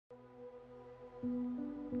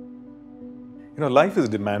Life is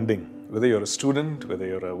demanding. Whether you're a student, whether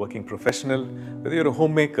you're a working professional, whether you're a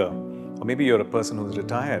homemaker, or maybe you're a person who's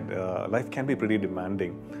retired, life can be pretty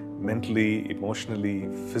demanding. Mentally, emotionally,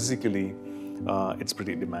 physically, it's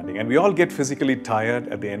pretty demanding. And we all get physically tired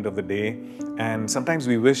at the end of the day. And sometimes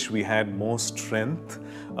we wish we had more strength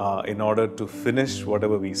in order to finish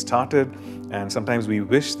whatever we started. And sometimes we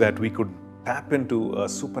wish that we could tap into a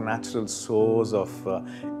supernatural source of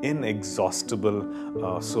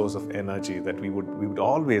inexhaustible source of energy, that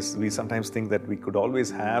we sometimes think that we could always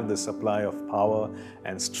have the supply of power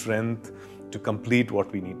and strength to complete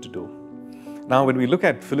what we need to do. Now, when we look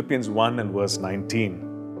at Philippians 1 and verse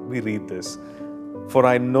 19, we read this: "For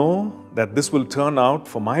I know that this will turn out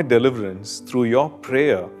for my deliverance through your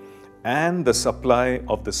prayer and the supply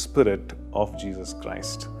of the Spirit of Jesus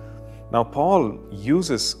Christ." Now, Paul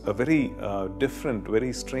uses a very different,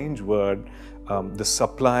 very strange word, the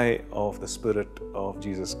supply of the Spirit of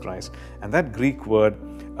Jesus Christ. And that Greek word,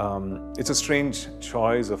 it's a strange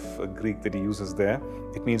choice of Greek that he uses there.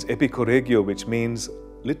 It means APCWO, which means,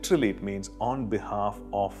 literally it means on behalf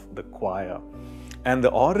of the choir. And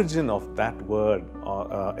the origin of that word,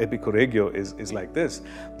 APCWO, is like this: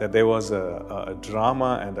 that there was a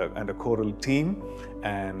drama and a choral team,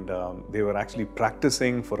 and they were actually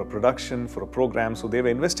practicing for a production, for a program. So they were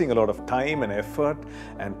investing a lot of time and effort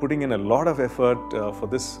and putting in a lot of effort for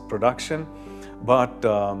this production. But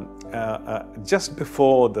just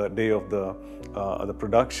before the day of the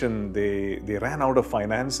production, they ran out of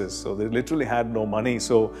finances. So they literally had no money.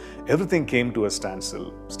 So everything came to a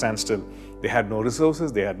standstill. They had no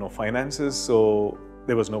resources, they had no finances, so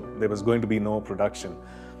there was going to be no production.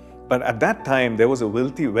 But at that time, there was a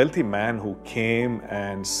wealthy man who came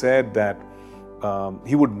and said that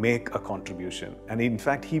he would make a contribution. And in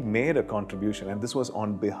fact, he made a contribution, and this was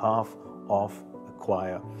on behalf of the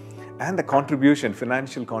choir. And the contribution,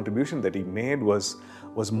 financial contribution that he made was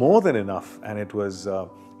more than enough, and it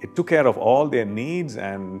took care of all their needs.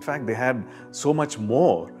 And in fact, they had so much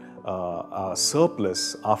more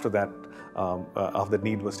surplus after that. After the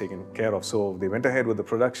need was taken care of. So they went ahead with the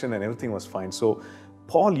production and everything was fine. So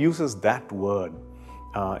Paul uses that word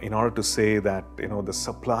in order to say that, the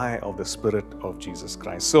supply of the Spirit of Jesus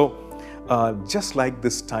Christ. So just like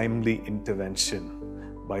this timely intervention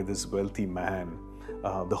by this wealthy man,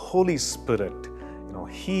 the Holy Spirit,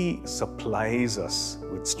 He supplies us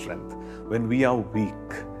with strength when we are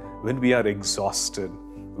weak, when we are exhausted,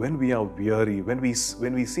 when we are weary, when we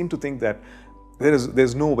seem to think that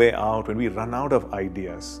there's no way out, when we run out of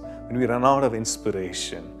ideas, when we run out of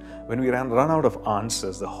inspiration, when we run out of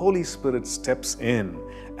answers. The Holy Spirit steps in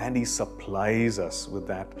and He supplies us with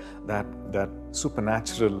that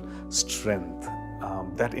supernatural strength,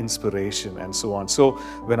 that inspiration, and so on. So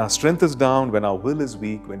when our strength is down, when our will is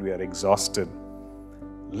weak, when we are exhausted,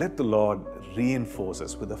 let the Lord reinforce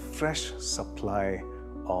us with a fresh supply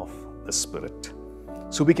of the Spirit.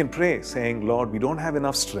 So we can pray saying, "Lord, we don't have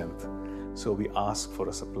enough strength, so we ask for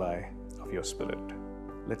a supply of your Spirit."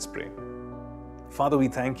 Let's pray. Father, we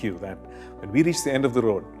thank you that when we reach the end of the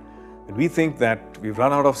road, when we think that we've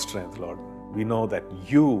run out of strength, Lord, we know that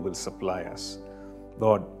you will supply us.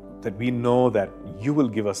 Lord, that we know that you will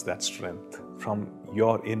give us that strength from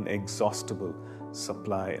your inexhaustible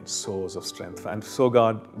supply and source of strength. And so,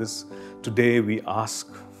 God, today we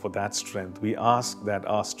ask for that strength. We ask that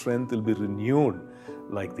our strength will be renewed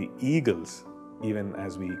like the eagles, even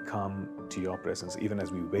as we come to your presence, even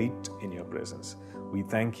as we wait in your presence. We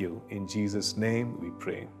thank you. In Jesus' name we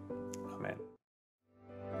pray. Amen.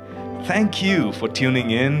 Thank you for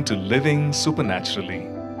tuning in to Living Supernaturally.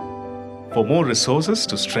 For more resources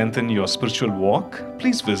to strengthen your spiritual walk,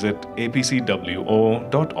 please visit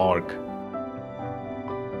apcwo.org.